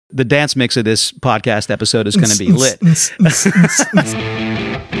The dance mix of this podcast episode is going to be lit.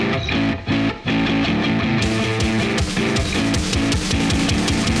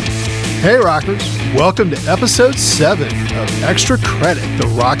 Hey Rockers, welcome to episode 7 of Extra Credit, the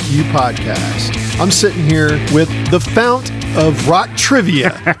Rock You podcast. I'm sitting here with the fount of rock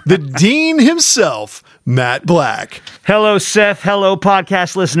trivia, the dean himself, Matt Black. Hello, Seth. Hello,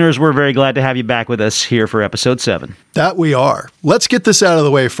 podcast listeners. We're very glad to have you back with us here for episode 7. That we are. Let's get this out of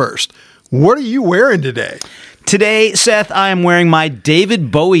the way first. What are you wearing today? Today, Seth, I am wearing my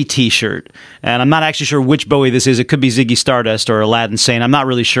David Bowie t-shirt, and I'm not actually sure which Bowie this is. It could be Ziggy Stardust or Aladdin Sane. I'm not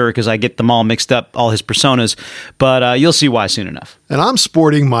really sure because I get them all mixed up, all his personas, but you'll see why soon enough. And I'm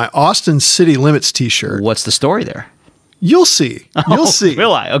sporting my Austin City Limits t-shirt. What's the story there? You'll see. You'll see.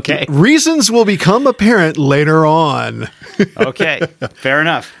 Will I? Okay. Reasons will become apparent later on. Okay. Fair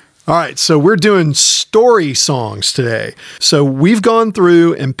enough. All right, so we're doing story songs today. So we've gone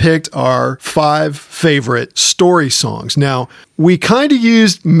through and picked our 5 favorite story songs. Now, we kind of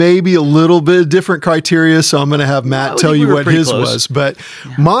used maybe a little bit of different criteria, so I'm going to have Matt tell you what his was. But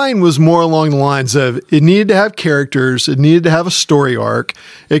mine was more along the lines of it needed to have characters, it needed to have a story arc.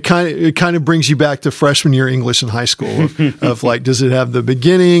 It kind of brings you back to freshman year English in high school of like, does it have the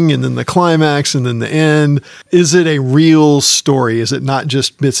beginning and then the climax and then the end? Is it a real story? Is it not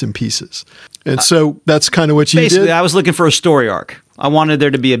just bits and pieces? And so that's kind of what you did? Basically, I was looking for a story arc. I wanted there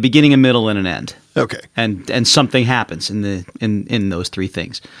to be a beginning, a middle, and an end. Okay. And something happens in those 3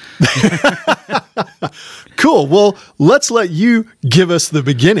 things. Cool. Well, let's let you give us the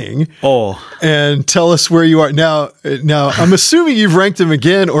beginning. And tell us where you are now. I'm assuming you've ranked them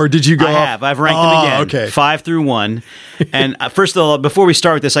again, or did you go? I have. I've ranked them again. Okay. 5 through 1. And first of all, before we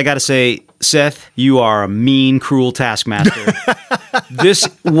start with this, I got to say, Seth, you are a mean, cruel taskmaster. This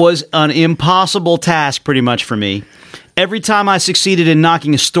was an impossible task, pretty much for me. Every time I succeeded in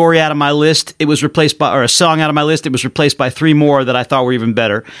knocking a story out of my list, it was replaced by, or a song out of my list, it was replaced by 3 more that I thought were even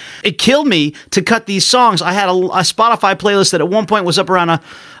better. It killed me to cut these songs. I had a Spotify playlist that at one point was up around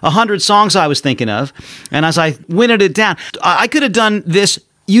 100 songs I was thinking of. And as I winnowed it down, I could have done this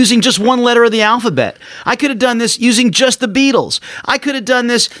using just one letter of the alphabet. I could have done this using just the Beatles. I could have done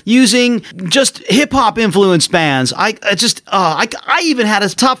this using just hip-hop influenced bands. I even had a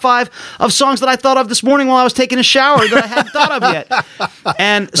top 5 of songs that I thought of this morning while I was taking a shower that I hadn't thought of yet.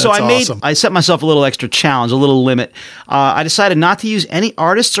 And so I set myself a little extra challenge, a little limit. I decided not to use any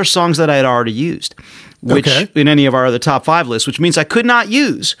artists or songs that I had already used. In any of our other top 5 lists, which means I could not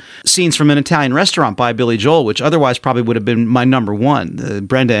use Scenes from an Italian Restaurant by Billy Joel, which otherwise probably would have been my number 1,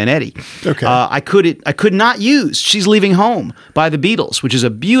 Brenda and Eddie. Okay. I could not use She's Leaving Home by the Beatles, which is a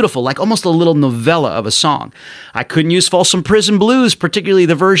beautiful, like almost a little novella of a song. I couldn't use Folsom Prison Blues, particularly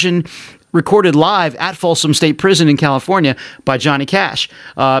the version recorded live at Folsom State Prison in California by Johnny Cash,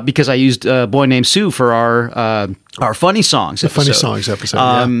 because I used Boy Named Sue for our Funny Songs episode. Funny Songs episode,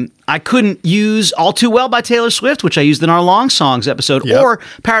 yeah. I couldn't use All Too Well by Taylor Swift, which I used in our Long Songs episode, or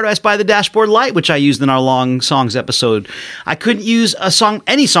Paradise by the Dashboard Light, which I used in our Long Songs episode. I couldn't use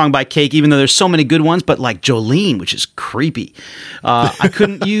any song by Cake, even though there's so many good ones, but like Jolene, which is creepy. I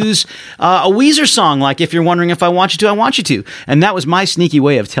couldn't use a Weezer song like If You're Wondering If I Want You To, I Want You To. And that was my sneaky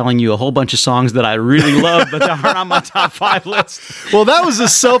way of telling you a whole bunch of songs that I really love, but that aren't on my top 5 list. Well, that was a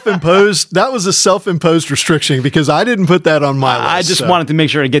self-imposed restriction because I didn't put that on my list. I just wanted to make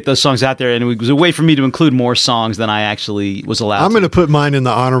sure to get those songs out there, and it was a way for me to include more songs than I actually was allowed. I'm going to put mine in the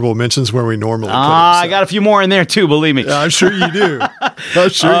honorable mentions where we normally put them. I got a few more in there too, believe me. I'm sure you do.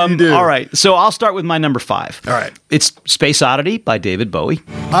 You do. All right, so I'll start with my number 5. All right. It's Space Oddity by David Bowie.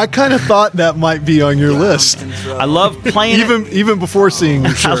 I kind of thought that might be on your list. I love playing it. Even before seeing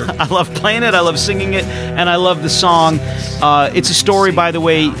your shirt. I love playing it, I love singing it, and I love the song. It's a story, by the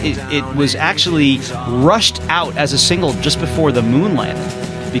way, it was actually rushed out as a single just before the moon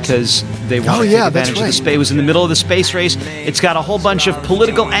landing, because they wanted to take advantage of the space. It was in the middle of the space race. It's got a whole bunch of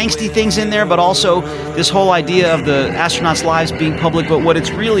political angsty things in there, but also this whole idea of the astronauts' lives being public. But what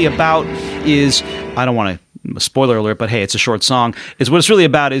it's really about is, I don't want to spoiler alert, but hey, it's a short song. What it's really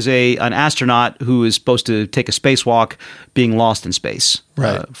about is an astronaut who is supposed to take a spacewalk being lost in space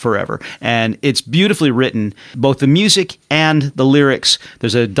forever. And it's beautifully written, both the music and the lyrics.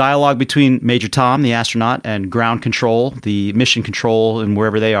 There's a dialogue between Major Tom, the astronaut, and ground control, the mission control, and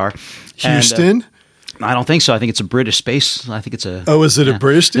wherever they are. Houston? I don't think so. I think it's a British space. I think it's a... Oh, is it a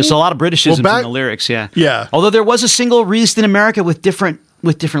British team? There's a lot of Britishisms in the lyrics, yeah. Yeah. Although there was a single released in America with different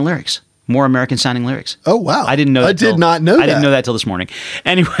lyrics. More American-sounding lyryrics. Oh, wow. I didn't know that. I did not know that. I didn't know that till this morning.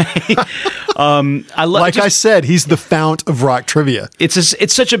 Anyway, I said, he's the fount of rock trivia.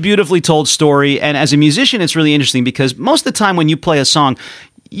 It's such a beautifully told story, and as a musician, it's really interesting because most of the time when you play a song,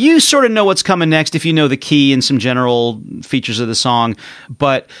 you sort of know what's coming next if you know the key and some general features of the song.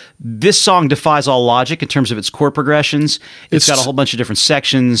 But this song defies all logic in terms of its chord progressions. It's got a whole bunch of different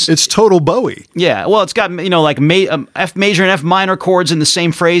sections. It's total Bowie. Yeah, well, it's got like F major and F minor chords in the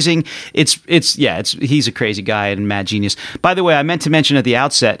same phrasing. He's a crazy guy and mad genius. By the way, I meant to mention at the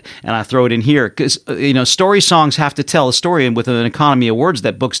outset, and I throw it in here because story songs have to tell a story with an economy of words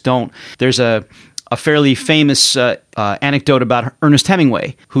that books don't. There's a fairly famous anecdote about Ernest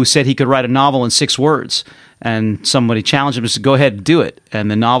Hemingway, who said he could write a novel in 6 words, and somebody challenged him to say, "Go ahead and do it." And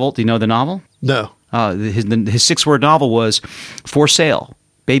the novel, do you know the novel? No. His 6-word novel was "For Sale,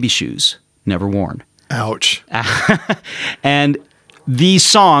 Baby Shoes, Never Worn." Ouch. And these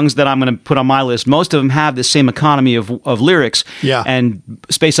songs that I'm going to put on my list, most of them have the same economy of lyrics. Yeah. And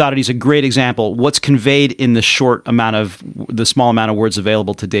Space Oddity is a great example. What's conveyed in the small amount of words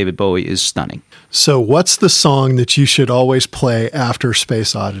available to David Bowie is stunning. So what's the song that you should always play after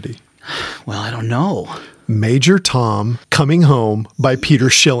Space Oddity? Well, I don't know. Major Tom, Coming Home by Peter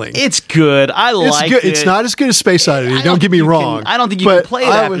Schilling. It's good. I like it. It's not as good as Space Oddity. Don't get me wrong. I don't think you can play it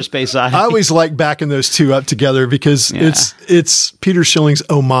after Space Oddity. I always like backing those two up together because it's Peter Schilling's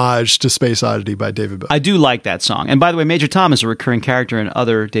homage to Space Oddity by David Bowie. I do like that song. And by the way, Major Tom is a recurring character in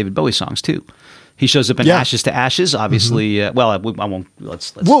other David Bowie songs too. He shows up in Ashes to Ashes, obviously. I won't. Let's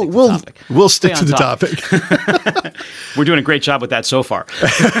stick to the topic. We'll stick to the topic. We're doing a great job with that so far.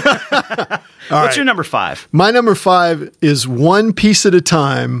 What's your number 5? My number 5 is One Piece at a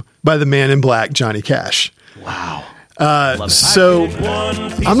Time by the Man in Black, Johnny Cash. Wow. So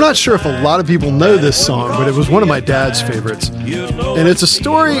I'm not sure if a lot of people know this song, but it was one of my dad's favorites. And it's a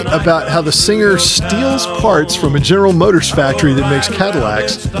story about how the singer steals parts from a General Motors factory that makes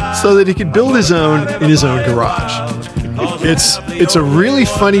Cadillacs so that he could build his own in his own garage. It's a really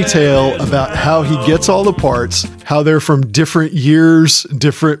funny tale about how he gets all the parts, how they're from different years,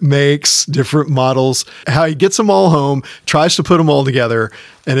 different makes, different models, how he gets them all home, tries to put them all together,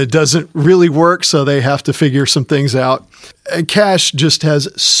 and it doesn't really work, so they have to figure some things out. And Cash just has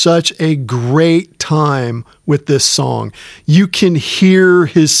such a great time with this song. You can hear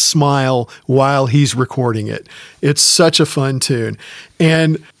his smile while he's recording it. It's such a fun tune.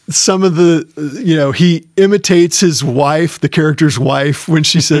 And some of he imitates his wife, the character's wife, when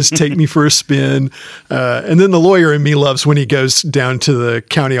she says, "Take me for a spin." And then the lawyer in me loves when he goes down to the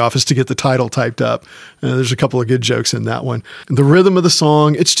county office to get the title typed up. There's a couple of good jokes in that one. The rhythm of the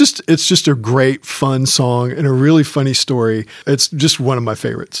song, it's just a great, fun song and a really funny story. It's just one of my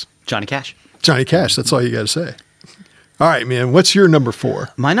favorites. Johnny Cash. Johnny Cash. That's all you got to say. All right, man. What's your number 4?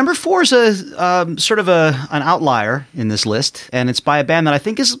 My number 4 is a sort of an outlier in this list, and it's by a band that I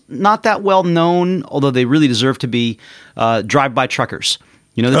think is not that well known, although they really deserve to be. Drive-By Truckers.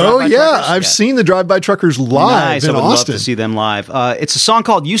 You know the Drive-By Truckers? I've seen the Drive-By Truckers live in I would Austin. love to see them live. It's a song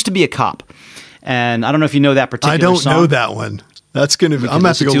called "Used to Be a Cop," and I don't know if you know that particular song. I don't know that one. That's gonna be. I'm gonna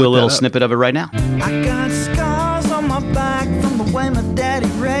have to go do look a little that up. snippet of it right now. I got scars on my back from the way my daddy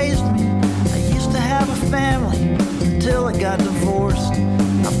raised me. I used to have a family until I got divorced.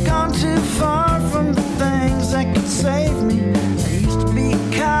 I've gone too far from the things that could save me. I used to be a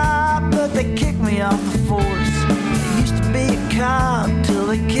cop, but they kicked me off the force. I used to be a cop till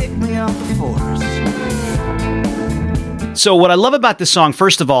they kicked me off the force. So what I love about this song,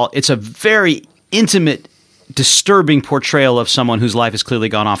 first of all, it's a very intimate, disturbing portrayal of someone whose life has clearly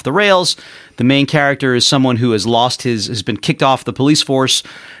gone off the rails. The main character is someone who has been kicked off the police force.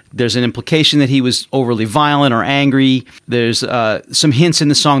 There's an implication that he was overly violent or angry. There's some hints in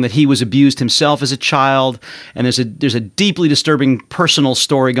the song that he was abused himself as a child. And there's a deeply disturbing personal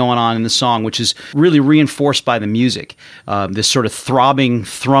story going on in the song, which is really reinforced by the music. This sort of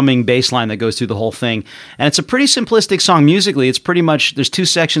thrumming bass line that goes through the whole thing. And it's a pretty simplistic song musically. It's pretty much, there's 2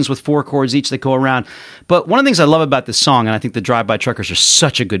 sections with 4 chords each that go around. But one of the things I love about this song, and I think the Drive-By Truckers are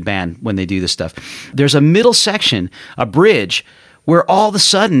such a good band when they do this stuff, there's a middle section, a bridge, where all of a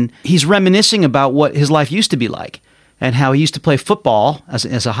sudden he's reminiscing about what his life used to be like and how he used to play football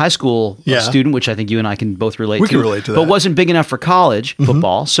as a high school student, which I think you and I can both relate to. We can relate to that. But wasn't big enough for college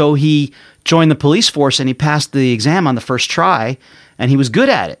football. So he joined the police force and he passed the exam on the first try and he was good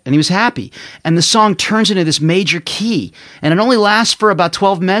at it and he was happy. And the song turns into this major key and it only lasts for about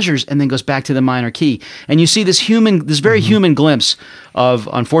 12 measures and then goes back to the minor key. And you see this very human glimpse of,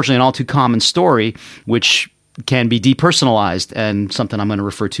 unfortunately, an all too common story, which can be depersonalized, and something I'm going to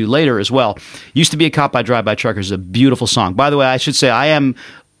refer to later as well. Used to Be a Cop by Drive-By Truckers is a beautiful song. By the way, I should say I am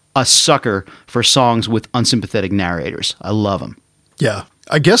a sucker for songs with unsympathetic narrators. I love them. Yeah.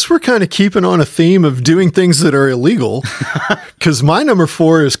 I guess we're kind of keeping on a theme of doing things that are illegal, because my number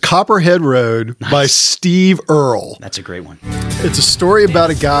 4 is Copperhead Road by Steve Earle. That's a great one. It's a story about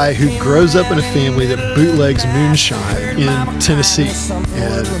a guy who grows up in a family that bootlegs moonshine in Tennessee.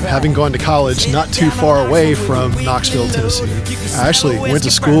 And having gone to college not too far away from Knoxville, Tennessee, I actually went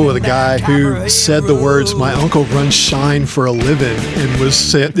to school with a guy who said the words, "My uncle runs shine for a living," and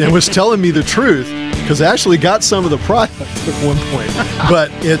was telling me the truth, because I actually got some of the product at one point.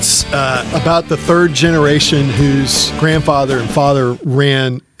 But it's about the third generation whose grandfather and father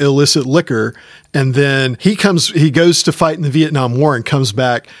ran illicit liquor, and then he goes to fight in the Vietnam War and comes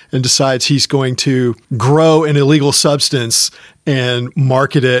back and decides he's going to grow an illegal substance and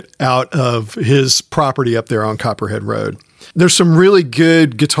market it out of his property up there on Copperhead Road. There's some really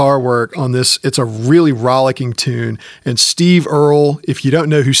good guitar work on this. It's a really rollicking tune. And Steve Earle, if you don't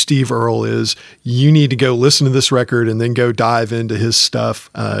know who Steve Earle is, you need to go listen to this record and then go dive into his stuff.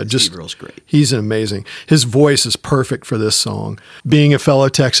 Steve Earle's great. He's amazing. His voice is perfect for this song. Being a fellow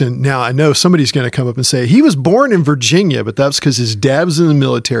Texan, now I know somebody's going to come up and say, he was born in Virginia, but that's because his dad was in the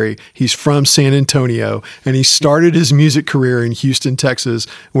military. He's from San Antonio, and he started his music career in Houston, Texas,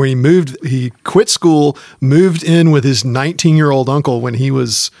 where he quit school, moved in with his 19-year-old uncle when he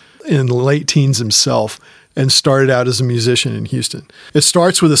was in the late teens himself, and started out as a musician in Houston. It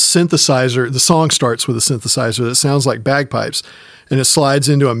starts with a synthesizer. The song starts with a synthesizer that sounds like bagpipes, and it slides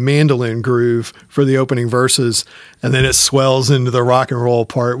into a mandolin groove for the opening verses, and then it swells into the rock and roll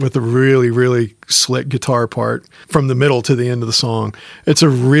part with a really, really slick guitar part from the middle to the end of the song. It's a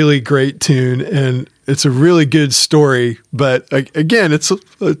really great tune, and it's a really good story, but again, it's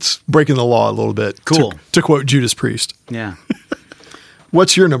breaking the law a little bit. Cool. To quote Judas Priest. Yeah.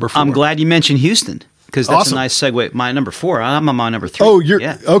 What's your number 4? I'm glad you mentioned Houston, because that's Awesome. a nice segue. My number 4, I'm on my number 3. Oh,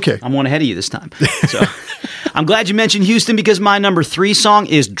 okay. I'm one ahead of you this time. So I'm glad you mentioned Houston, because my number 3 song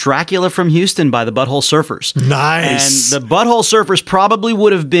is Dracula from Houston by the Butthole Surfers. Nice. And the Butthole Surfers probably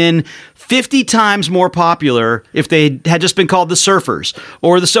would have been 50 times more popular if they had just been called the Surfers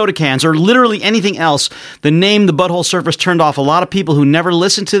or the Soda Cans or literally anything else. The name the Butthole Surfers turned off a lot of people who never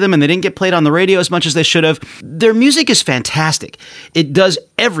listened to them, and they didn't get played on the radio as much as they should have. Their music is fantastic. It does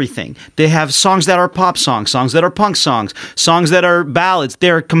everything. They have songs that are pop songs that are punk songs that are ballads.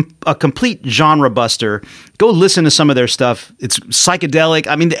 They're a complete genre buster. Go listen to some of their stuff. It's psychedelic.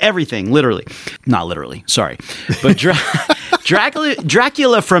 I mean, everything, literally. Not literally, sorry. But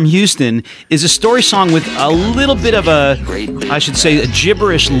Dracula from Houston is a story song with a little bit of a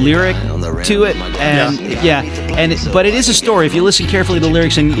gibberish lyric to it. And but it is a story. If you listen carefully to the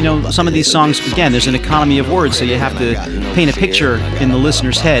lyrics, and some of these songs, again, there's an economy of words, so you have to paint a picture in the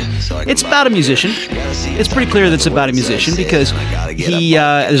listener's head. It's about a musician. It's pretty clear that it's about a musician, because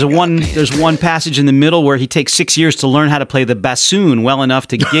there's one passage in the middle where he takes 6 years to learn how to play the bassoon well enough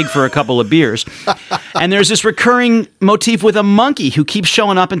to gig for a couple of beers. And there's this recurring motif with a monkey who keeps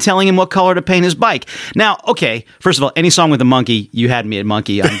showing up and telling him what color to paint his bike. Now, okay, first of all, any song with a monkey, you had me at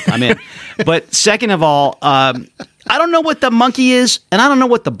monkey, I'm in. But second of all, I don't know what the monkey is, and I don't know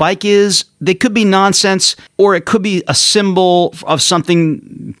what the bike is. They could be nonsense, or it could be a symbol of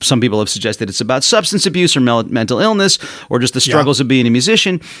something. Some people have suggested it's about substance abuse or mental illness, or just the struggles of being a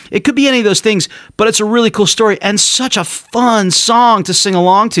musician. It could be any of those things, but it's a really cool story and such a fun song to sing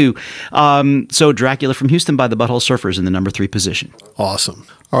along to. So Dracula from Houston by the Butthole Surfers in the number 3 position. Awesome.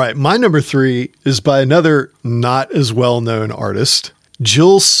 All right, my number 3 is by another not as well-known artist,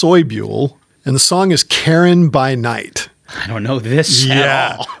 Jill Soybule. And the song is Karen by Night. I don't know this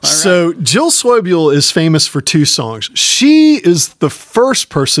at all. So Jill Soybule is famous for 2 songs. She is the first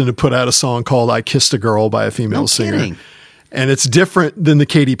person to put out a song called I Kissed a Girl by a female singer. Kidding. And it's different than the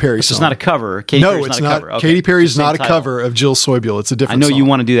Katy Perry song. It's not a cover. It's not. Okay. Katy Perry's not a title. cover of Jill Soybule. It's a different song. I know you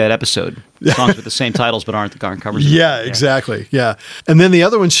want to do that episode. Songs with the same titles but aren't covers. Yeah, exactly. Yeah. And then the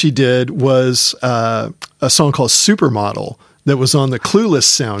other one she did was a song called Supermodel that was on the Clueless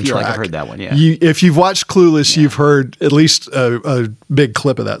soundtrack. I feel like I've heard that one, yeah. If you've watched Clueless, you've heard at least a big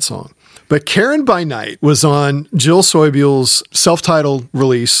clip of that song. But Karen by Night was on Jill Soybule's self-titled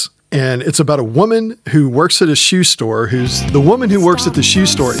release, and it's about a woman who works at a shoe store. The woman who works at the shoe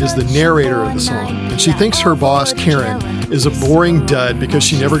store is the narrator of the song. And she thinks her boss, Karen, is a boring dud because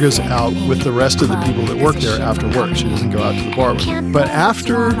she never goes out with the rest of the people that work there after work. She doesn't go out to the bar with them. But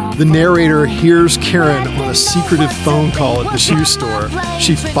after the narrator hears Karen on a secretive phone call at the shoe store,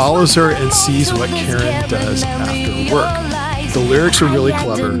 she follows her and sees what Karen does after work. The lyrics are really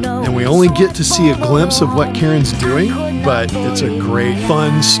clever, and we only get to see a glimpse of what Karen's doing, but it's a great,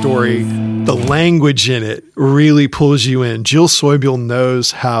 fun story. The language in it really pulls you in. Jill Soybule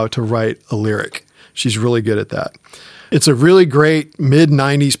knows how to write a lyric. She's really good at that. It's a really great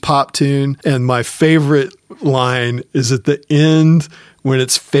mid-90s pop tune, and my favorite line is at the end when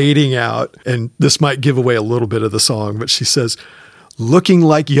it's fading out, and this might give away a little bit of the song, but she says, "Looking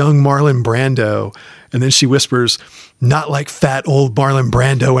like young Marlon Brando," and then she whispers, "Not like fat old Marlon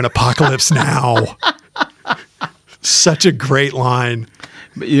Brando in Apocalypse Now." Such a great line.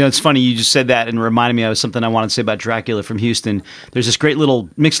 You know, it's funny you just said that and reminded me of something I wanted to say about Dracula from Houston. There's this great little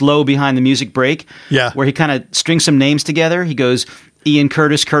mixed low behind the music break, where he kind of strings some names together. He goes Ian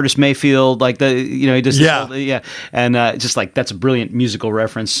Curtis, Curtis Mayfield, like he does, and just like that's a brilliant musical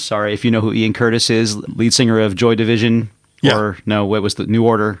reference. Sorry if you know who Ian Curtis is, lead singer of Joy Division. Yeah. Or no, what was the New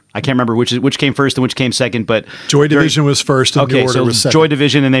Order? I can't remember which came first and which came second, but Joy Division was first and New Order was second. Joy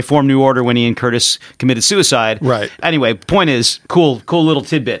Division, and they formed New Order when Ian Curtis committed suicide. Right. Anyway, point is, cool little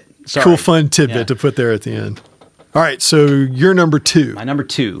tidbit. Sorry. Cool, fun tidbit to put there at the end. All right, so your number 2. My number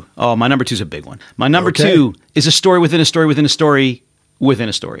 2. Oh, my number 2 is a big one. My number 2 is a story within a story within a story within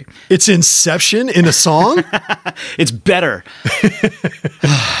a story. It's Inception in a song? It's better.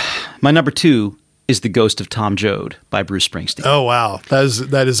 My number 2 is The Ghost of Tom Joad by Bruce Springsteen. Oh, wow.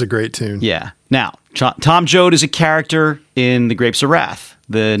 That is a great tune. Yeah. Now, Tom Joad is a character in The Grapes of Wrath,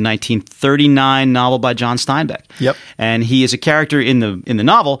 the 1939 novel by John Steinbeck. Yep. And he is a character in the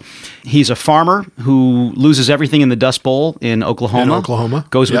novel. He's a farmer who loses everything in the Dust Bowl in Oklahoma.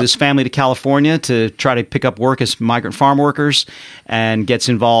 Goes with his family to California to try to pick up work as migrant farm workers and gets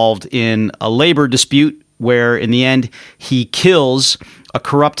involved in a labor dispute where, in the end, he kills a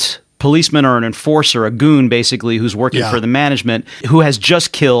corrupt policeman or an enforcer, a goon basically, who's working for the management, who has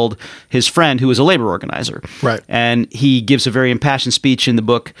just killed his friend who is a labor organizer. Right. And he gives a very impassioned speech in the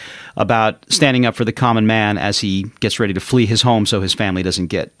book about standing up for the common man as he gets ready to flee his home so his family doesn't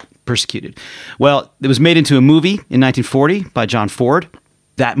get persecuted. Well, it was made into a movie in 1940 by John Ford.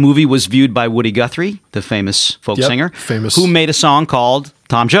 That movie was viewed by Woody Guthrie, the famous folk singer, who made a song called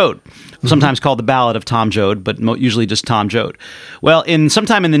Tom Joad. Sometimes called the Ballad of Tom Joad, but usually just Tom Joad. Well,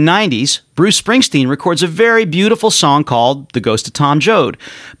 sometime in the 90s, Bruce Springsteen records a very beautiful song called The Ghost of Tom Joad,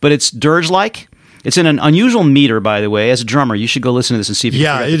 but it's dirge-like. It's in an unusual meter, by the way. As a drummer, you should go listen to this and see if you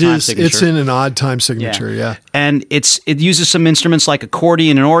can figure out the time signature. It's in an odd time signature, yeah. And it uses some instruments like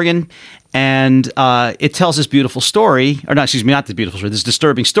accordion and organ, and it tells this beautiful story, or not the beautiful story, this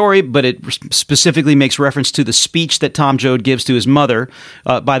disturbing story, but it specifically makes reference to the speech that Tom Joad gives to his mother.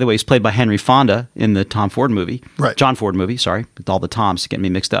 By the way, he's played by Henry Fonda in the John Ford movie, sorry, with all the Toms getting me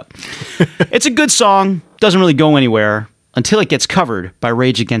mixed up. It's a good song, doesn't really go anywhere until it gets covered by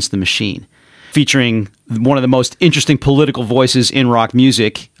Rage Against the Machine, featuring one of the most interesting political voices in rock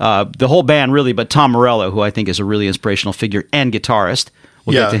music. The whole band, really, but Tom Morello, who I think is a really inspirational figure and guitarist.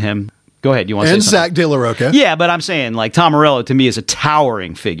 We'll get to him. Go ahead. You want to say something? And Zach De La Rocca. Yeah, but I'm saying, like, Tom Morello, to me, is a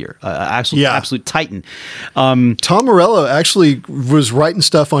towering figure. Absolute titan. Tom Morello actually was writing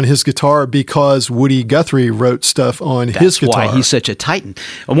stuff on his guitar because Woody Guthrie wrote stuff on his guitar. That's why he's such a titan.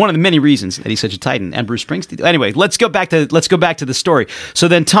 One of the many reasons that he's such a titan, and Bruce Springsteen. Anyway, let's go back to the story. So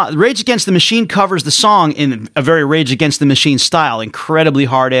then Rage Against the Machine covers the song in a very Rage Against the Machine style, incredibly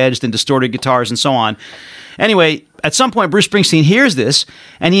hard-edged and distorted guitars and so on. Anyway, at some point, Bruce Springsteen hears this,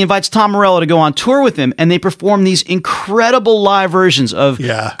 and he invites Tom Morello to go on tour with him, and they perform these incredible live versions of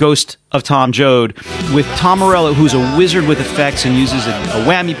Ghost of Tom Joad with Tom Morello, who's a wizard with effects and uses a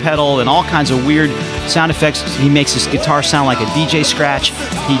whammy pedal and all kinds of weird sound effects. He makes his guitar sound like a DJ scratch.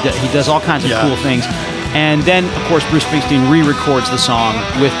 He does all kinds of cool things. And then, of course, Bruce Springsteen re-records the song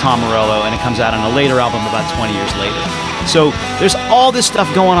with Tom Morello, and it comes out on a later album about 20 years later. So there's all this stuff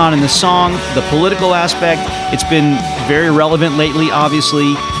going on in the song, the political aspect. It's been very relevant lately,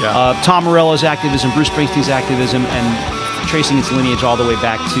 obviously. Tom Morello's activism, Bruce Springsteen's activism, and tracing its lineage all the way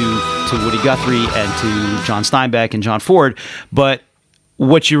back to Woody Guthrie and to John Steinbeck and John Ford. But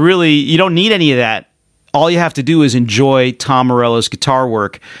what you don't need any of that. All you have to do is enjoy Tom Morello's guitar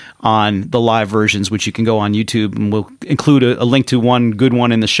work on the live versions, which you can go on YouTube, and we'll include a link to one good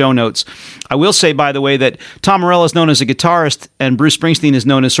one in the show notes. I will say, by the way, that Tom Morello is known as a guitarist, and Bruce Springsteen is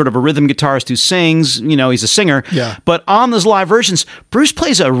known as sort of a rhythm guitarist who sings. He's a singer. Yeah. But on those live versions, Bruce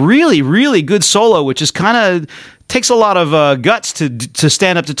plays a really, really good solo, which is kind of takes a lot of guts to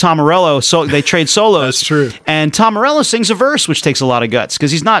stand up to Tom Morello. So they trade solos. That's true. And Tom Morello sings a verse, which takes a lot of guts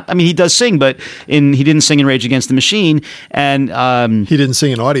because he's not. I mean, he does sing, but he didn't sing in Rage Against the Machine, and he didn't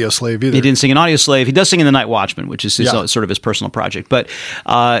sing in Audio Slave either. He didn't sing in Audio Slave. He does sing in The Night Watchman, which is sort of his personal project.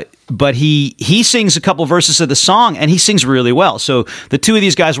 But he sings a couple verses of the song, and he sings really well. So the two of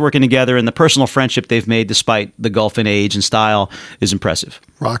these guys working together and the personal friendship they've made despite the gulf in age and style is impressive.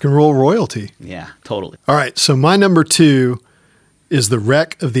 Rock and roll royalty. Yeah, totally. All right, so my number 2 is The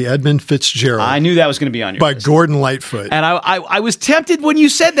Wreck of the Edmund Fitzgerald. I knew that was going to be on your by list. Gordon Lightfoot. And I was tempted when you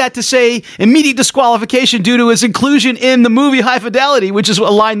said that to say immediate disqualification due to its inclusion in the movie High Fidelity, which is a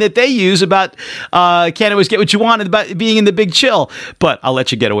line that they use about can't always get what you want about being in the big chill. But I'll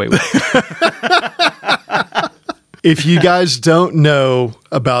let you get away with it. If you guys don't know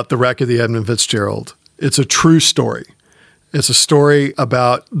about The Wreck of the Edmund Fitzgerald, it's a true story. It's a story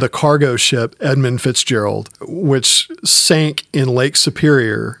about the cargo ship Edmund Fitzgerald, which sank in Lake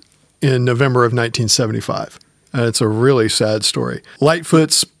Superior in November of 1975. And it's a really sad story.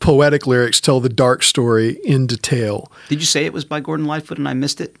 Lightfoot's poetic lyrics tell the dark story in detail. Did you say it was by Gordon Lightfoot and I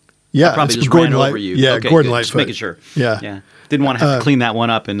missed it? Yeah, I probably it's just Gordon ran over you. Yeah, okay, Gordon good. Lightfoot. Just making sure. Yeah. Didn't want to have to clean that one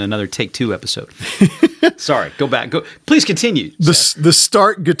up in another Take Two episode. Sorry, go back. Please continue. The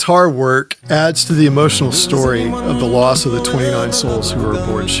start guitar work adds to the emotional story of the loss of the 29 souls who were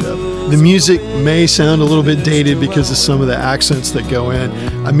aboard ship. The music may sound a little bit dated because of some of the accents that go in.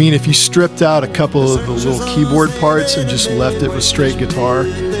 I mean, if you stripped out a couple of the little keyboard parts and just left it with straight guitar,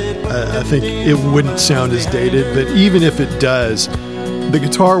 I think it wouldn't sound as dated. But even if it does, the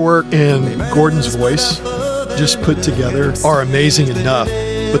guitar work and Gordon's voice just put together are amazing enough.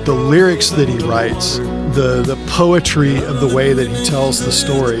 But the lyrics that he writes, the poetry of the way that he tells the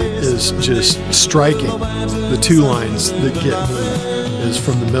story is just striking. The two lines that get me is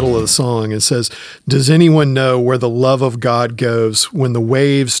from the middle of the song. It says, "Does anyone know where the love of God goes when the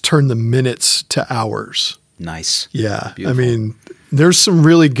waves turn the minutes to hours?" Nice. Yeah. Beautiful. I mean, there's some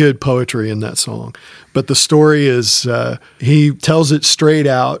really good poetry in that song. But the story is, he tells it straight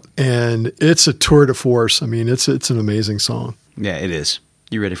out, and it's a tour de force. I mean, it's an amazing song. Yeah, it is.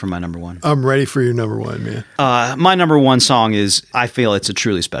 You ready for my number one? I'm ready for your number one, man. My number one song is, I feel it's a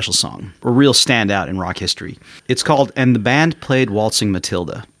truly special song, a real standout in rock history. It's called "And the Band Played Waltzing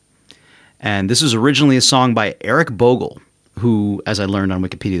Matilda." And this is originally a song by Eric Bogle, who, as I learned on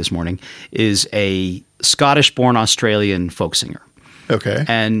Wikipedia this morning, is a Scottish-born Australian folk singer. Okay.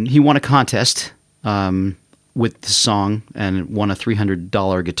 And he won a contest with the song and won a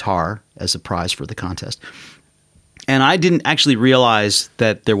 $300 guitar as a prize for the contest. And I didn't actually realize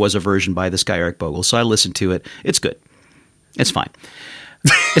that there was a version by this guy, Eric Bogle, so I listened to it. It's good. It's fine.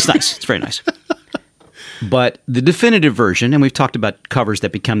 It's nice. It's very nice. But the definitive version, and we've talked about covers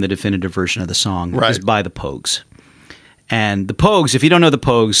that become the definitive version of the song, Right. is by the Pogues. And the Pogues, if you don't know the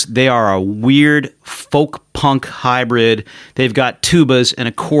Pogues, they are a weird folk punk hybrid. They've got tubas and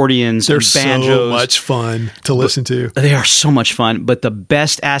accordions They're and banjos. so much fun to listen to. They are so much fun, but the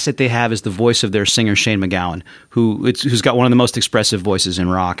best asset they have is the voice of their singer, Shane MacGowan, who's got one of the most expressive voices in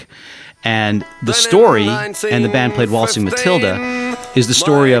rock. And the story, and the band played Waltzing Matilda, is the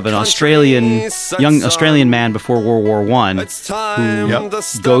story of an young Australian man before World War I who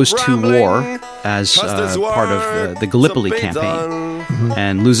goes to war as part of the Gallipoli campaign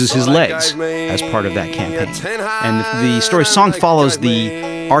and loses his legs as part of that campaign. And the song follows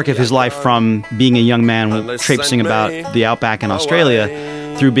the arc of his life from being a young man traipsing about the outback in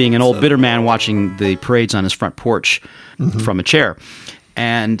Australia through being an old bitter man watching the parades on his front porch from a chair.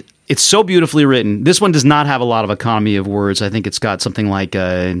 And it's so beautifully written. This one does not have a lot of economy of words. I think it's got something like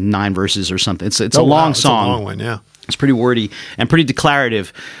 9 verses or something. It's a long song. It's a long one, yeah. It's pretty wordy and pretty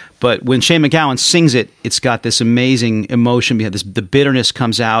declarative. But when Shane MacGowan sings it, it's got this amazing emotion behind this. The bitterness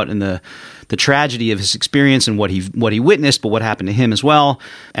comes out and the tragedy of his experience and what he witnessed, but what happened to him as well,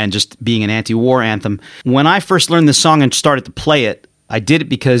 and just being an anti-war anthem. When I first learned this song and started to play it, I did it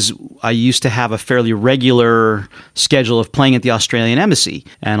because I used to have a fairly regular schedule of playing at the Australian Embassy,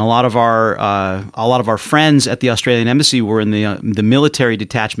 and a lot of our friends at the Australian Embassy were in the military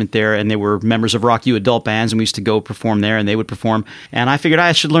detachment there, and they were members of Rock U adult bands, and we used to go perform there, and they would perform, and I figured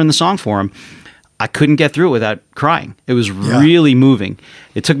I should learn the song for them. I couldn't get through it without crying. It was really moving.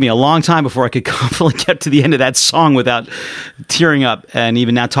 It took me a long time before I could confidently get to the end of that song without tearing up, and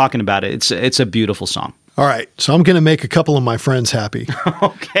even now talking about it, it's a beautiful song. All right, so I'm going to make a couple of my friends happy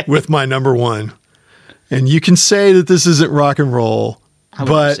with my number one. And you can say that this isn't rock and roll,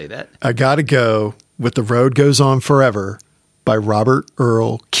 but say that. I got to go with The Road Goes On Forever by Robert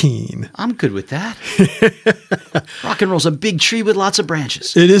Earl Keen. I'm good with that. Rock and roll's a big tree with lots of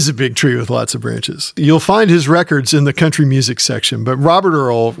branches. It is a big tree with lots of branches. You'll find his records in the country music section, but Robert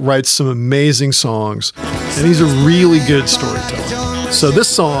Earl writes some amazing songs, and he's a really good storyteller. So this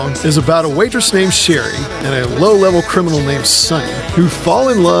song is about a waitress named Sherry and a low-level criminal named Sonny who fall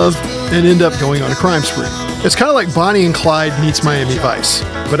in love and end up going on a crime spree. It's kind of like Bonnie and Clyde meets Miami Vice,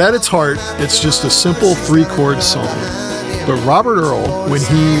 but at its heart, it's just a simple 3-chord song. But Robert Earl, when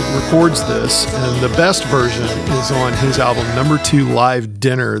he records this, and the best version is on his album Number 2 Live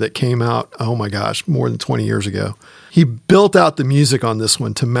Dinner that came out, oh my gosh, more than 20 years ago. He built out the music on this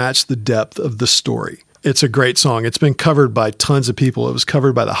one to match the depth of the story. It's a great song. It's been covered by tons of people. It was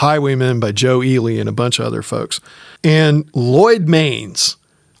covered by the Highwaymen, by Joe Ely, and a bunch of other folks. And Lloyd Maines,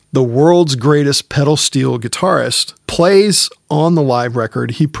 the world's greatest pedal steel guitarist, plays on the live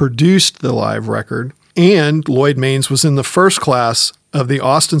record. He produced the live record. And Lloyd Maines was in the first class of the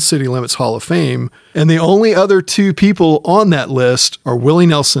Austin City Limits Hall of Fame. And the only other two people on that list are Willie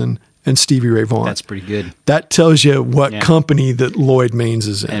Nelson and Stevie Ray Vaughan. That's pretty good. That tells you what company that Lloyd Maines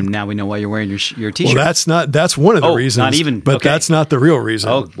is in. And now we know why you're wearing your T-shirt. Well, that's one of the reasons. Not even, but that's not the real reason.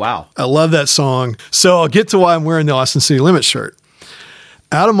 Oh, wow. I love that song. So I'll get to why I'm wearing the Austin City Limits shirt.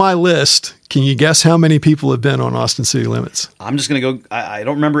 Out of my list, can you guess how many people have been on Austin City Limits? I'm just going to go, I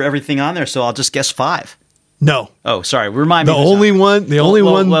don't remember everything on there, so I'll just guess 5. No. Oh, sorry. Remind me. The only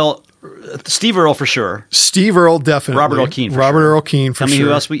one. Well, Steve Earle for sure. Steve Earle, definitely. Robert Earl Keen for sure. Robert Earl Keen for sure. Tell me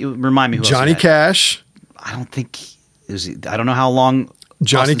who else. Remind me who Johnny else. Johnny Cash. I don't think, I don't know how long.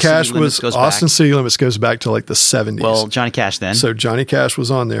 Johnny Cash was, Austin City Limits goes back to like the 70s. Well, Johnny Cash then. So Johnny Cash was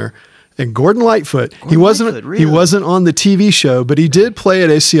on there. And Gordon Lightfoot, he wasn't on the TV show, but he did play at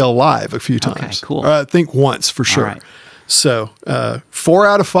ACL Live a few times. Okay, cool. I think once for sure. Right. So 4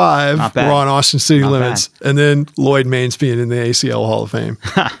 out of 5 were on Austin City Limits, and then Lloyd Maines being in the ACL Hall of Fame.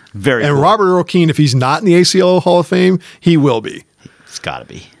 Very and cool. Robert Earl Keen, if he's not in the ACL Hall of Fame, he will be. It's got to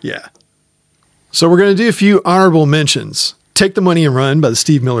be. Yeah. So we're going to do a few honorable mentions. Take the Money and Run by the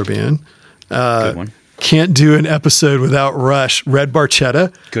Steve Miller Band. Good one. Can't do an episode without Rush. Red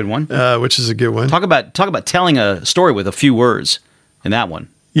Barchetta. Good one. Which is a good one. Talk about telling a story with a few words in that one.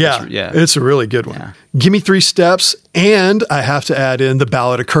 Yeah, it's a really good one. Yeah. Give Me 3 Steps, and I have to add in The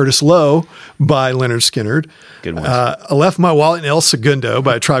Ballad of Curtis Lowe by Leonard Skinner. Good one. I Left My Wallet in El Segundo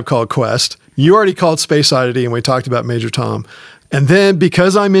by A Tribe Called Quest. You already called Space Oddity, and we talked about Major Tom. And then,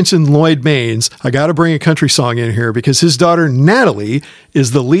 because I mentioned Lloyd Maines, I got to bring a country song in here because his daughter Natalie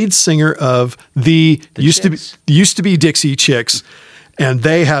is the lead singer of the used to be Dixie Chicks, and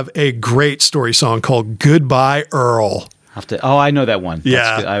they have a great story song called Goodbye Earl. I know that one.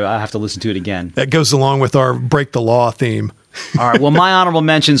 Yeah. I have to listen to it again. That goes along with our Break the Law theme. All right. Well, my honorable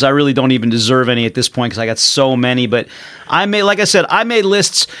mentions, I really don't even deserve any at this point because I got so many. But I made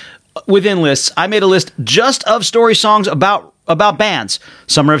lists within lists. I made a list just of story songs about bands.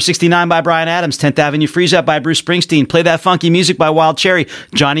 Summer of 69 by Bryan Adams, 10th Avenue Freeze Up by Bruce Springsteen, Play That Funky Music by Wild Cherry,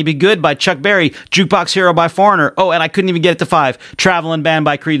 Johnny Be Good by Chuck Berry, Jukebox Hero by Foreigner. Oh, and I couldn't even get it to 5. Travelin' Band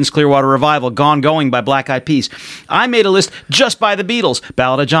by Creedence Clearwater Revival, Gone Going by Black Eyed Peas. I made a list just by the Beatles.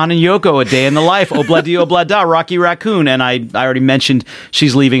 Ballad of John and Yoko, A Day in the Life, Obladi Oblada, Rocky Raccoon, and I already mentioned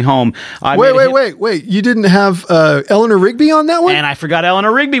She's Leaving Home. Wait. You didn't have Eleanor Rigby on that one? And I forgot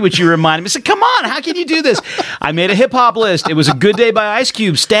Eleanor Rigby, which you reminded me. I said, come on, how can you do this? I made a hip-hop list. It was A Good Day by Ice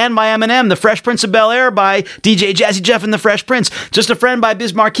Cube, Stand by Eminem, The Fresh Prince of Bel-Air by DJ Jazzy Jeff and the Fresh Prince, Just a Friend by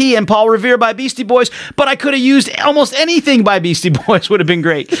Biz Markie and Paul Revere by Beastie Boys, but I could have used almost anything by Beastie Boys, would have been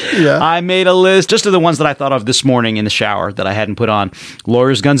great. Yeah. I made a list just of the ones that I thought of this morning in the shower that I hadn't put on.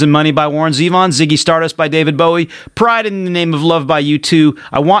 Lawyers, Guns and Money by Warren Zevon, Ziggy Stardust by David Bowie, Pride in the Name of Love by U2,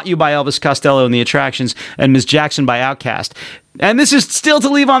 I Want You by Elvis Costello and the Attractions, and Miss Jackson by Outkast. And this is Still to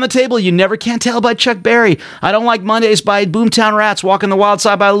Leave on the Table, You Never Can Tell by Chuck Berry, I Don't Like Mondays by Boomtown Rats, Walking the Wild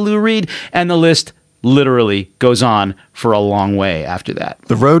Side by Lou Reed, and the list literally goes on for a long way after that.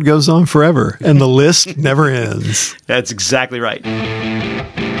 The road goes on forever, and the list never ends. That's exactly right.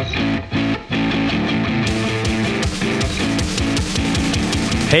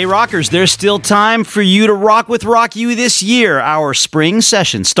 Hey rockers, there's still time for you to rock with Rock You this year. Our spring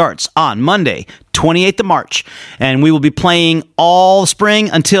session starts on Monday, 28th of March, and we will be playing all spring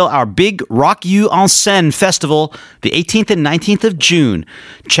until our big Rock You en Scène festival, the 18th and 19th of June.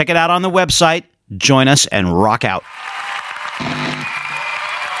 Check it out on the website. Join us and rock out.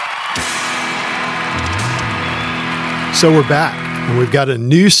 So we're back, and we've got a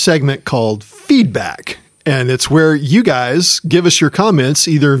new segment called Feedback. And it's where you guys give us your comments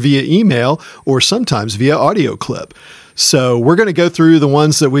either via email or sometimes via audio clip. So we're going to go through the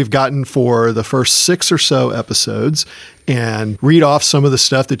ones that we've gotten for the first 6 or so episodes and read off some of the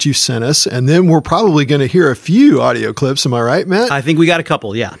stuff that you sent us. And then we're probably going to hear a few audio clips. Am I right, Matt? I think we got a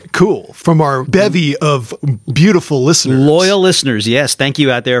couple, yeah. Cool. From our bevy of beautiful listeners. Loyal listeners, yes. Thank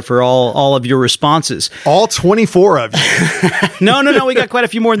you out there for all of your responses. All 24 of you. No. We got quite a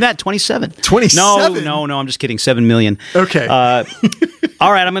few more than that. 27. 27? No, I'm just kidding. 7 million. Okay.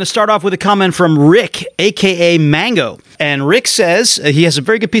 All right, I'm going to start off with a comment from Rick, a.k.a. Mango. And Rick says, he has a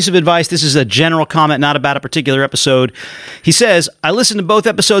very good piece of advice. This is a general comment, not about a particular episode. He says, I listened to both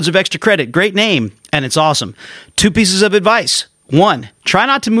episodes of Extra Credit. Great name, and it's awesome. 2 pieces of advice. 1, try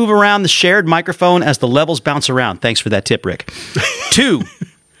not to move around the shared microphone as the levels bounce around. Thanks for that tip, Rick. 2,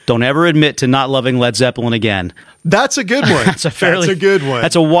 don't ever admit to not loving Led Zeppelin again. That's a good one. That's a good one.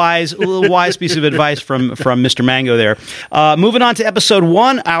 That's a wise piece of advice from Mr. Mango there. Moving on to episode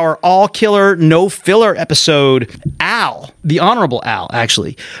 1, our all-killer, no-filler episode. Al, the Honorable Al,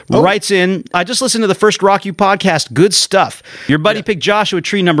 actually, writes in, I just listened to the first Rock You podcast. Good stuff. Your buddy picked Joshua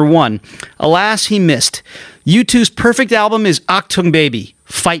Tree number 1. Alas, he missed. U2's perfect album is Achtung Baby.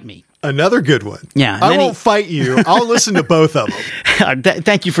 Fight Me. Another good one. Yeah. I won't fight you. I'll listen to both of them.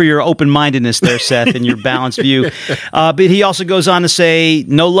 Thank you for your open-mindedness there, Seth, and your balanced view. But he also goes on to say,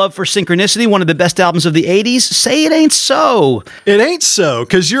 No Love for Synchronicity, one of the best albums of the 80s. Say it ain't so. It ain't so,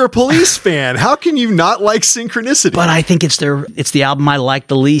 because you're a Police fan. How can you not like Synchronicity? But I think it's the album I like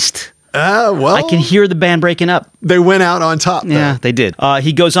the least. Well, I can hear the band breaking up. They went out on top, though. Yeah, they did.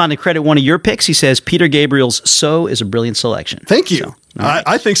 He goes on to credit one of your picks. He says, Peter Gabriel's So is a brilliant selection. Thank you. So, right.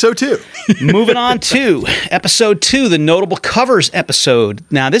 I think so, too. Moving on to episode 2, the Notable Covers episode.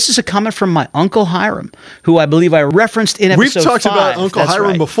 Now, this is a comment from my Uncle Hiram, who I believe I referenced in episode 5. We've talked about Uncle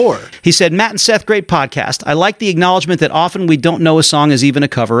Hiram before. He said, Matt and Seth, great podcast. I like the acknowledgement that often we don't know a song is even a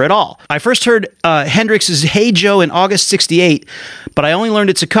cover at all. I first heard Hendrix's Hey Joe in August 68, but I only learned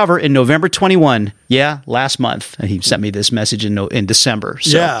it's a cover in November 21. Yeah, last month. And he sent me this message in December.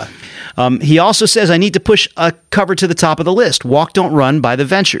 So, yeah. He also says, I need to push a cover to the top of the list, Walk Don't Run by The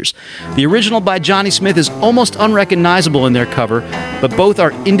Ventures. The original by Johnny Smith is almost unrecognizable in their cover, but both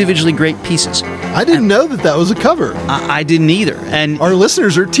are individually great pieces. I didn't know that was a cover. I didn't either. And our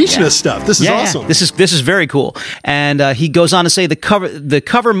listeners are teaching us stuff. This is awesome. Yeah. This is very cool. And he goes on to say the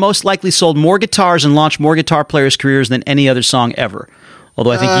cover most likely sold more guitars and launched more guitar players' careers than any other song ever.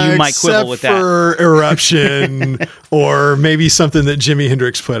 Although I think you might quibble with that. Except for Eruption or maybe something that Jimi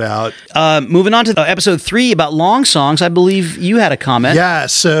Hendrix put out. Moving on to episode 3 about long songs, I believe you had a comment. Yeah,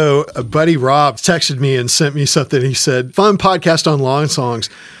 so a buddy Rob texted me and sent me something. He said, fun podcast on long songs.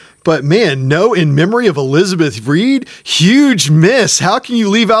 But man, no, In Memory of Elizabeth Reed, huge miss. How can you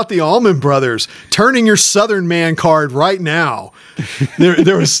leave out the Allman Brothers? Turning your Southern Man card right now.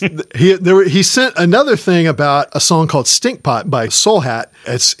 He sent another thing about a song called Stink Pot by Soul Hat.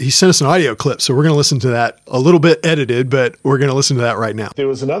 He sent us an audio clip, so we're going to listen to that, a little bit edited, but we're going to listen to that right now. There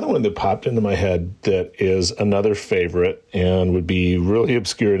was another one that popped into my head that is another favorite and would be really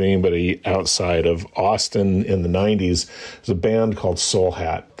obscure to anybody outside of Austin in the 90s. There's a band called Soul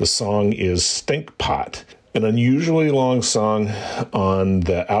Hat. The song is Stink Pot. An unusually long song on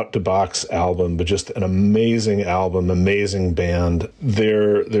the Out to Box album, but just an amazing album, amazing band.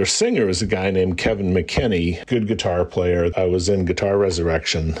 Their singer is a guy named Kevin McKinney, good guitar player. I was in Guitar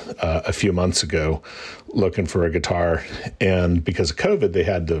Resurrection a few months ago looking for a guitar, and because of COVID, they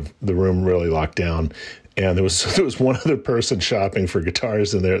had the room really locked down. And there was one other person shopping for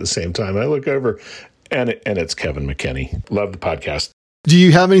guitars in there at the same time. I look over, and it's Kevin McKinney. Love the podcast. Do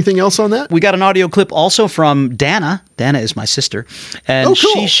you have anything else on that? We got an audio clip also from Dana. Dana is my sister, and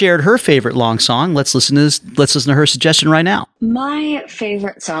she shared her favorite long song. Let's listen to her suggestion right now. My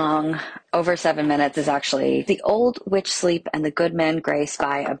favorite song over 7 minutes is actually The Old Witch Sleep and the Good Man Grace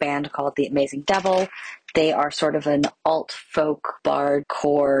by a band called The Amazing Devil. They are sort of an alt-folk,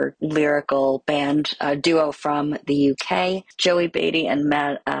 bard-core, lyrical band, duo from the UK, Joey Beatty and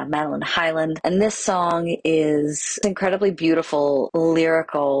Madeline Hyland. And this song is incredibly beautiful,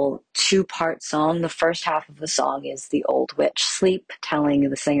 lyrical, 2-part song. The first half of the song is The Old Witch Sleep, telling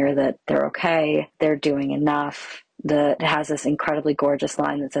the singer that they're okay, they're doing enough. It has this incredibly gorgeous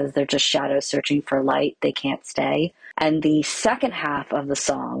line that says they're just shadows searching for light, they can't stay. And the second half of the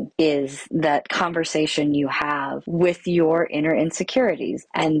song is that conversation you have with your inner insecurities.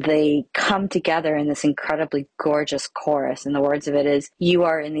 And they come together in this incredibly gorgeous chorus. And the words of it is, you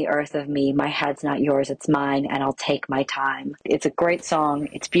are in the earth of me, my head's not yours, it's mine, and I'll take my time. It's a great song,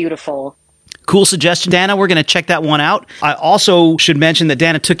 it's beautiful. Cool suggestion, Dana. We're going to check that one out. I also should mention that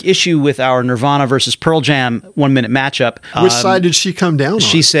Dana took issue with our Nirvana versus Pearl Jam 1-minute matchup. Which side did she come down on?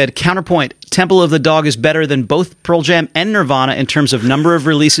 She said, counterpoint, Temple of the Dog is better than both Pearl Jam and Nirvana in terms of number of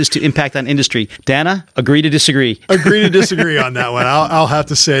releases to impact on industry. Dana, agree to disagree. Agree to disagree on that one. I'll have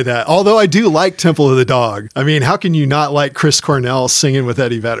to say that. Although I do like Temple of the Dog. I mean, how can you not like Chris Cornell singing with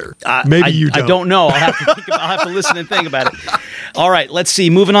Eddie Vedder? Maybe you don't. I don't know. I'll have to listen and think about it. All right, let's see.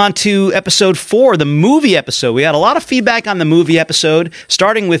 Moving on to episode 4, the movie episode. We had a lot of feedback on the movie episode,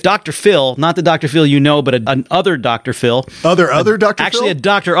 starting with Dr. Phil, not the Dr. Phil you know, but an other Dr. Phil. Other Dr. Phil? Actually, a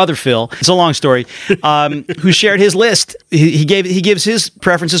Dr. Other Phil. It's a long story. Who shared his list. He gives his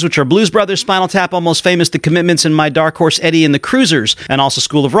preferences, which are Blues Brothers, Spinal Tap, Almost Famous, The Commitments, and My Dark Horse Eddie and the Cruisers, and also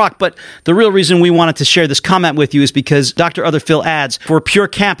School of Rock. But the real reason we wanted to share this comment with you is because Dr. Other Phil adds, for pure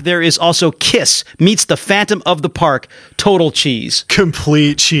camp, there is also Kiss meets the Phantom of the Park, total cheese.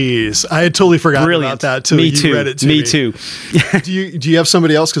 Complete cheese. I had totally forgotten about that too. You read it to me. Me too. Do you have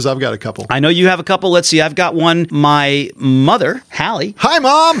somebody else? Because I've got a couple. I know you have a couple. Let's see. I've got one. My mother, Hallie. Hi,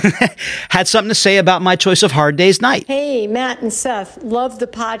 Mom. had something to say about my choice of Hard Day's Night. Hey, Matt and Seth, love the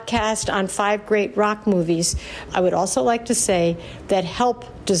podcast on 5 great rock movies. I would also like to say that Help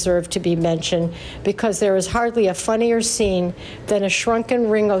deserved to be mentioned because there is hardly a funnier scene than a shrunken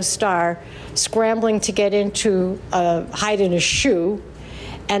Ringo Starr scrambling to get into hide in a shoe,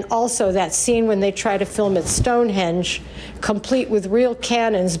 and also that scene when they try to film at Stonehenge, complete with real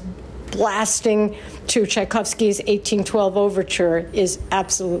cannons blasting to Tchaikovsky's 1812 Overture, is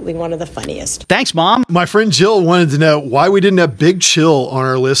absolutely one of the funniest. Thanks, Mom. My friend Jill wanted to know why we didn't have Big Chill on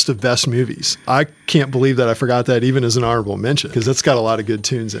our list of best movies. I can't believe that I forgot that even as an honorable mention, because that's got a lot of good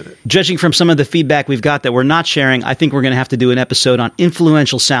tunes in it. Judging from some of the feedback we've got that we're not sharing, I think we're going to have to do an episode on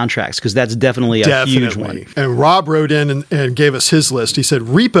influential soundtracks, because that's definitely a huge one. And Rob wrote in and gave us his list. He said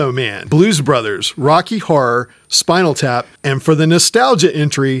Repo Man, Blues Brothers, Rocky Horror, Spinal Tap, and for the nostalgia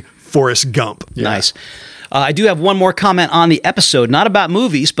entry, Forrest Gump. Yeah. Nice. I do have one more comment on the episode, not about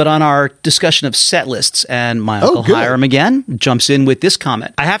movies, but on our discussion of set lists. And my Uncle Hiram again jumps in with this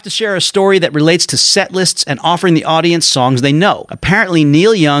comment. I have to share a story that relates to set lists and offering the audience songs they know. Apparently,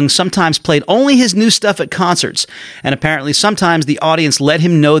 Neil Young sometimes played only his new stuff at concerts. And apparently, sometimes the audience let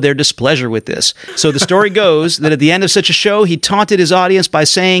him know their displeasure with this. So the story goes that at the end of such a show, he taunted his audience by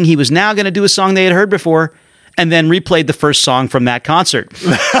saying he was now going to do a song they had heard before, and then replayed the first song from that concert.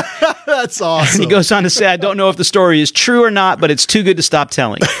 That's awesome. And he goes on to say, I don't know if the story is true or not, but it's too good to stop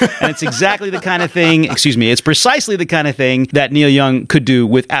telling. And it's exactly the kind of thing, it's precisely the kind of thing that Neil Young could do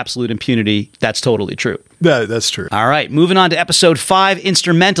with absolute impunity. That's totally true. That's true. All right, moving on to episode 5,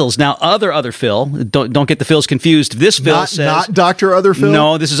 instrumentals. Now, other Phil, don't get the Phils confused. This Phil says... Not Dr. Other Phil?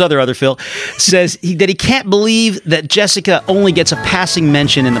 No, this is other Phil. Says that he can't believe that Jessica only gets a passing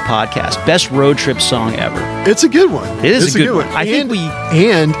mention in the podcast. Best road trip song ever. It's a good one. It is a good one.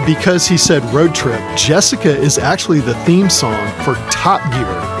 And because he said road trip, Jessica is actually the theme song for Top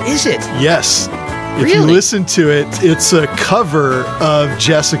Gear. Is it? Yes. If Really? you listen to it, it's a cover of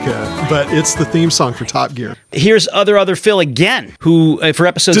Jessica, but it's the theme song for Top Gear. Here's other Phil again, who for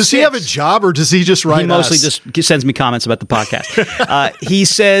episode 6... Does he have a job or does he just write He mostly us? just sends me comments about the podcast. He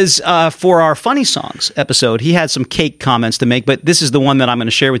says for our Funny Songs episode, he had some cake comments to make, but this is the one that I'm going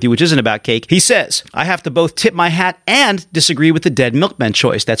to share with you, which isn't about cake. He says, I have to both tip my hat and disagree with the Dead Milkmen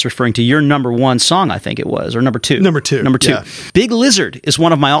choice. That's referring to your number 1 song, I think it was, or number 2. Number 2. Yeah. Big Lizard is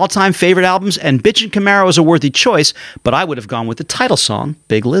one of my all-time favorite albums, and Bitchin' Camaro is a worthy choice, but I would have gone with the title song,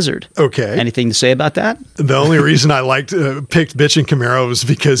 Big Lizard. Okay. Anything to say about that? The only reason I picked Bitchin' Camaro was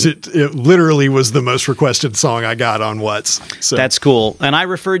because it literally was the most requested song I got on What's. So. That's cool. And I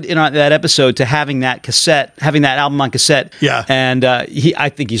referred in that episode to having that album on cassette. Yeah. And I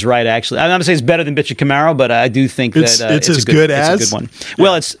think he's right, actually. I'm not going to say it's better than Bitchin' Camaro, but I do think it's as good as? It's a good one.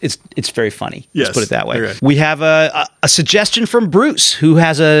 Well, it's very funny. Yes. Let's put it that way. Right. We have a suggestion from Bruce, who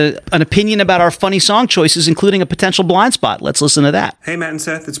has an opinion about our funny song choices, including a potential blind spot. Let's listen to that. Hey, Matt and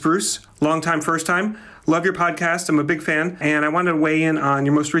Seth, it's Bruce. Long time, first time. Love your podcast. I'm a big fan. And I wanted to weigh in on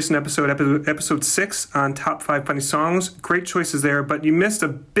your most recent episode 6 on top 5 funny songs. Great choices there, but you missed a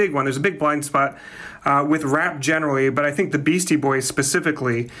big one. There's a big blind spot with rap generally, but I think the Beastie Boys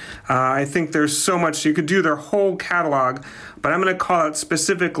specifically. I think there's so much. You could do their whole catalog, but I'm going to call out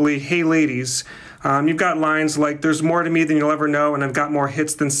specifically Hey Ladies. You've got lines like, there's more to me than you'll ever know, and I've got more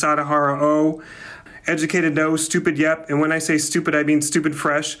hits than Sadahara O. Educated no, stupid yep, and when I say stupid, I mean stupid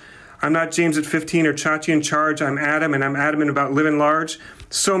fresh. I'm not James at 15 or Chachi in charge. I'm Adam, and I'm adamant about living large.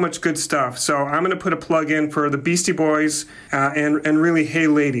 So much good stuff. So I'm going to put a plug in for the Beastie Boys and really Hey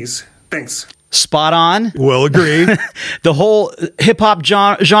Ladies. Thanks. Spot on. Will agree. The whole hip-hop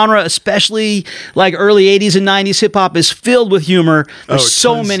genre, especially like early 80s and 90s hip-hop, is filled with humor. There's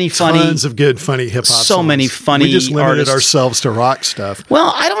many tons of good funny hip-hop songs. Many funny We just limited artists. ourselves to rock stuff.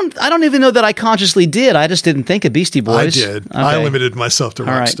 Well, I don't even know that I consciously did. I just didn't think of Beastie Boys. I did. Okay. I limited myself to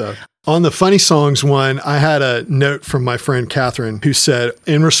rock right. stuff. On the funny songs one, I had a note from my friend Catherine who said,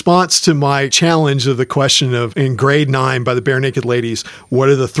 in response to my challenge of the question of in grade 9 by the Bare Naked Ladies, what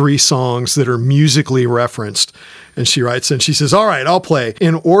are the 3 songs that are musically referenced? And she writes in, she says, all right, I'll play.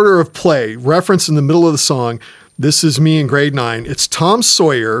 In order of play, reference in the middle of the song, this is me in grade 9. It's Tom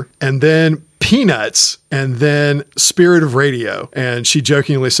Sawyer and then Peanuts and then Spirit of Radio. And she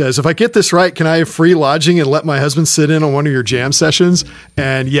jokingly says, if I get this right, can I have free lodging and let my husband sit in on one of your jam sessions?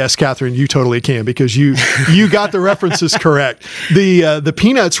 And yes, Catherine, you totally can, because you got the references correct. The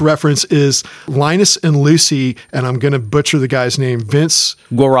Peanuts reference is Linus and Lucy, and I'm going to butcher the guy's name, Vince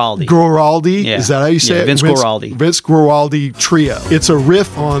Guaraldi. Yeah. Is that how you say it? Vince Guaraldi. Vince Guaraldi Trio. It's a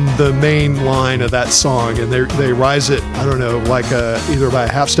riff on the main line of that song, and they rise it, I don't know, like either by a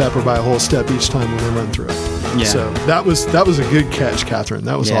half step or by a whole step each time when they run through it. Yeah. So that was a good catch, Catherine.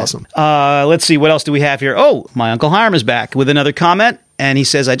 That was awesome. Let's see. What else do we have here? Oh, my Uncle Hiram is back with another comment. And he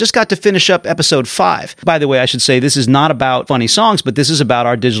says, I just got to finish up episode 5. By the way, I should say this is not about funny songs, but this is about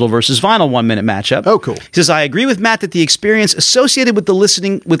our digital versus vinyl 1-minute matchup. Oh, cool. He says, I agree with Matt that the experience associated with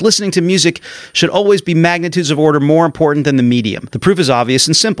listening to music should always be magnitudes of order more important than the medium. The proof is obvious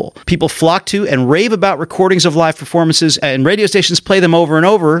and simple. People flock to and rave about recordings of live performances, and radio stations play them over and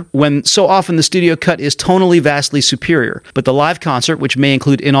over when so often the studio cut is tonally vastly superior. But the live concert, which may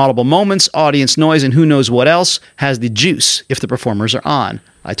include inaudible moments, audience noise, and who knows what else, has the juice if the performers are on.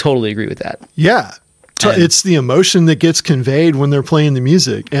 I totally agree with that. Yeah. It's the emotion that gets conveyed when they're playing the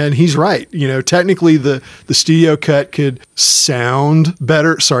music. And he's right. You know, technically the studio cut could sound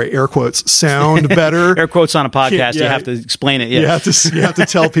better. Sorry, air quotes, sound better. Air quotes on a podcast. You have to explain it. Yeah. You have to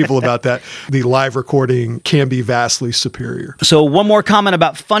tell people about that. The live recording can be vastly superior. So one more comment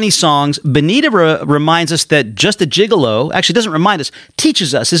about funny songs. Benita reminds us that Just a Gigolo, actually doesn't remind us,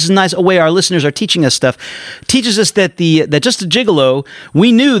 teaches us. This is a nice way our listeners are teaching us stuff. Teaches us that that Just a Gigolo,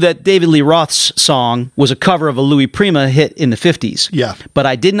 we knew that David Lee Roth's song was a cover of a Louis Prima hit in the 50s. Yeah. But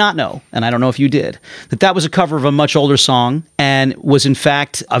I did not know, and I don't know if you did, that was a cover of a much older song and was in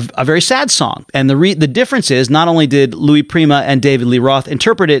fact a very sad song. And the difference is not only did Louis Prima and David Lee Roth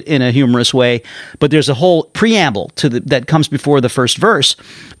interpret it in a humorous way, but there's a whole preamble that comes before the first verse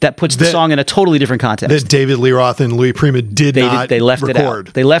that puts the song in a totally different context. That David Lee Roth and Louis Prima they left record.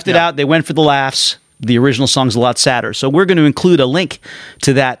 It out. They left it out. They went for the laughs. The original song's a lot sadder. So we're going to include a link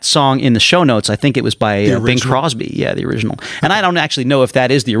to that song in the show notes. I think it was by Bing Crosby. Yeah, the original. And I don't actually know if that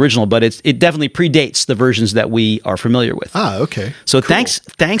is the original, but it definitely predates the versions that we are familiar with. Ah, okay. So cool.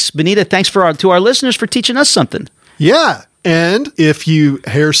 Thanks, Benita. Thanks to our listeners for teaching us something. Yeah. And if you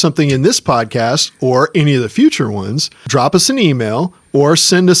hear something in this podcast or any of the future ones, drop us an email or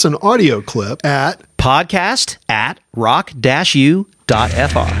send us an audio clip at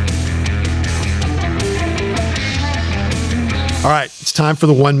podcast@rock-u.fr. All right, it's time for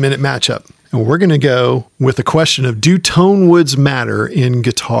the 1-minute matchup. And we're going to go with the question of, do Tonewoods matter in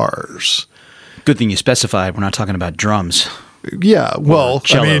guitars? Good thing you specified. We're not talking about drums. Yeah, well,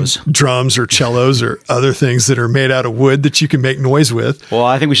 cellos. I mean, drums or cellos or other things that are made out of wood that you can make noise with. Well,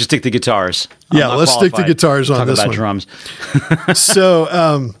 I think we should stick to guitars. Let's stick to guitars on this one. Talk about drums.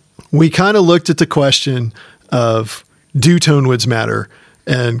 So we kind of looked at the question of, do Tonewoods matter?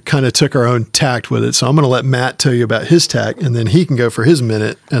 And kind of took our own tact with it. So I'm going to let Matt tell you about his tact, and then he can go for his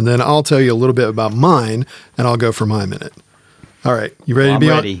minute, and then I'll tell you a little bit about mine, and I'll go for my minute. All right. You ready to be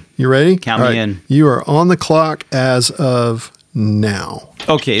ready. on? You ready? Count me in. You are on the clock as of now.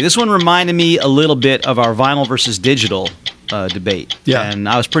 Okay. This one reminded me a little bit of our vinyl versus digital debate. Yeah. And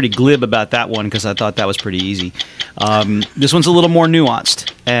I was pretty glib about that one because I thought that was pretty easy. This one's a little more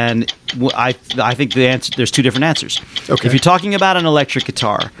nuanced, and I think there's two different answers. Okay. If you're talking about an electric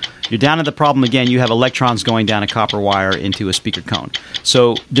guitar, you're down to the problem again. You have electrons going down a copper wire into a speaker cone.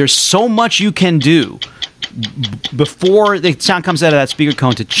 So there's so much you can do before the sound comes out of that speaker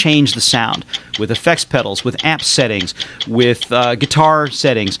cone to change the sound with effects pedals, with amp settings, with guitar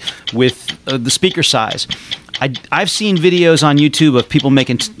settings, with the speaker size. I've seen videos on YouTube of people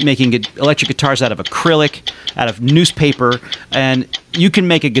making electric guitars out of acrylic, out of newspaper, and you can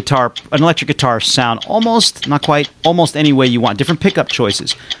make an electric guitar sound almost, not quite, almost any way you want. Different pickup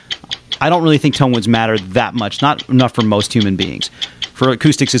choices. I don't really think tone woods matter that much, not enough for most human beings. For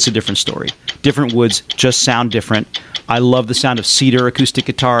acoustics, it's a different story. Different woods just sound different. I love the sound of cedar acoustic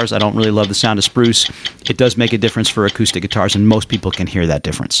guitars. I don't really love the sound of spruce. It does make a difference for acoustic guitars, and most people can hear that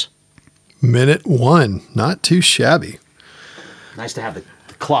difference. Minute 1, not too shabby. Nice to have the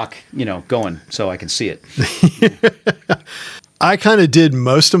clock, going so I can see it. I kind of did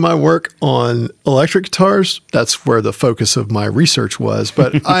most of my work on electric guitars. That's where the focus of my research was.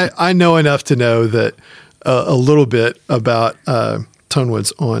 But I know enough to know that a little bit about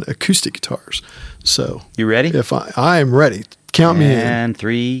Tonewoods on acoustic guitars. So you ready? If I am ready, count me in. And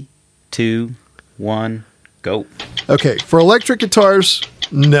 3, 2, 1, go. Okay, for electric guitars,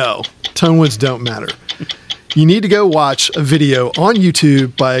 no, Tonewoods don't matter. you need to go watch a video on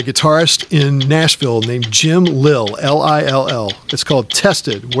YouTube by a guitarist in Nashville named Jim Lill, Lill. It's called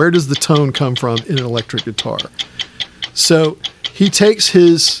Tested. Where does the tone come from in an electric guitar? So he takes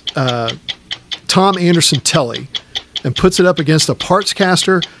his Tom Anderson Telly and puts it up against a parts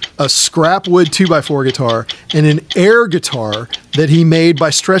caster, a scrap wood 2x4 guitar, and an air guitar that he made by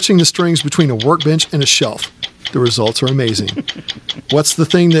stretching the strings between a workbench and a shelf. The results are amazing. What's the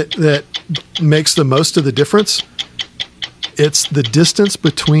thing that makes the most of the difference? It's the distance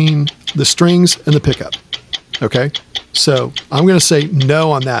between the strings and the pickup. Okay? So I'm going to say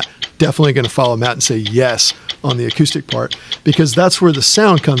no on that. Definitely going to follow Matt and say yes on the acoustic part, because that's where the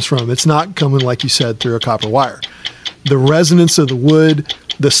sound comes from. It's not coming, like you said, through a copper wire. The resonance of the wood,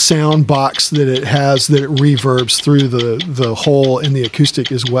 the sound box that it has, that it reverbs through the hole in the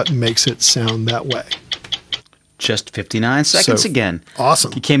acoustic is what makes it sound that way. Just 59 seconds again.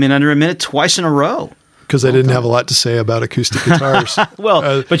 Awesome. You came in under a minute twice in a row. Because I didn't have a lot to say about acoustic guitars.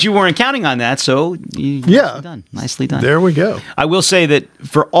 Well, but you weren't counting on that, so nicely done. Nicely done. There we go. I will say that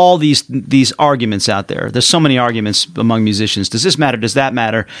for all these arguments out there's so many arguments among musicians. Does this matter? Does that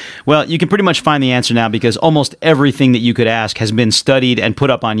matter? Well, you can pretty much find the answer now, because almost everything that you could ask has been studied and put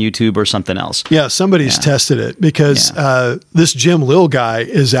up on YouTube or something else. Yeah, somebody's tested it, because this Jim Lill guy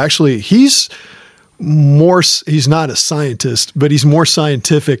is actually, he's not a scientist, but he's more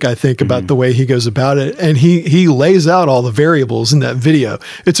scientific, I think, about the way he goes about it. And he lays out all the variables in that video.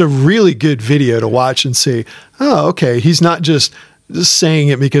 It's a really good video to watch and see, oh, okay, he's not just saying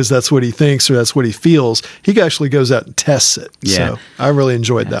it because that's what he thinks or that's what he feels. He actually goes out and tests it. Yeah. So I really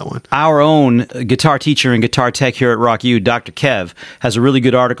enjoyed that one. Our own guitar teacher and guitar tech here at Rock U, Dr. Kev, has a really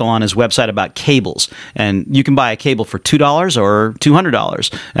good article on his website about cables. And you can buy a cable for $2 or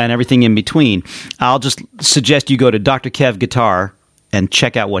 $200 and everything in between. I'll just suggest you go to Dr. Kev Guitar and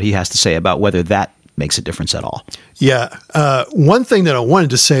check out what he has to say about whether that makes a difference at all. Yeah. One thing that I wanted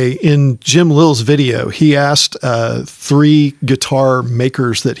to say, in Jim Lill's video, he asked 3 guitar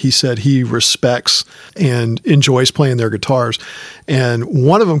makers that he said he respects and enjoys playing their guitars. And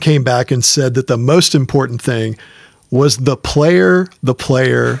one of them came back and said that the most important thing was the player. Of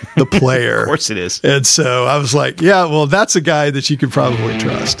course it is. And so I was like, yeah, well, that's a guy that you could probably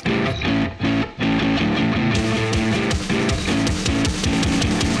trust.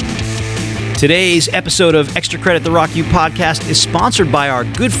 Today's episode of Extra Credit, the Rock U podcast, is sponsored by our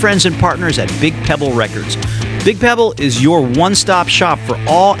good friends and partners at Big Pebble Records. Big Pebble is your one-stop shop for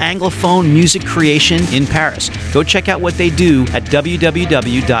all Anglophone music creation in Paris. Go check out what they do at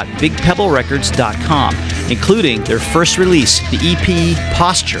www.bigpebblerecords.com, including their first release, the EP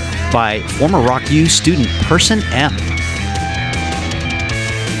Posture, by former Rock U student Person M.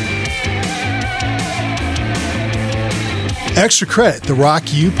 Extra Credit, the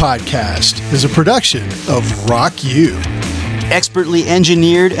Rock U podcast, is a production of Rock U. Expertly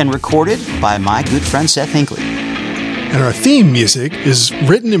engineered and recorded by my good friend Seth Hinckley. And our theme music is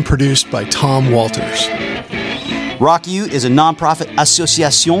written and produced by Tom Walters. Rock U is a nonprofit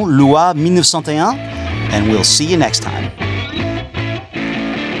association loi 1901, and we'll see you next time.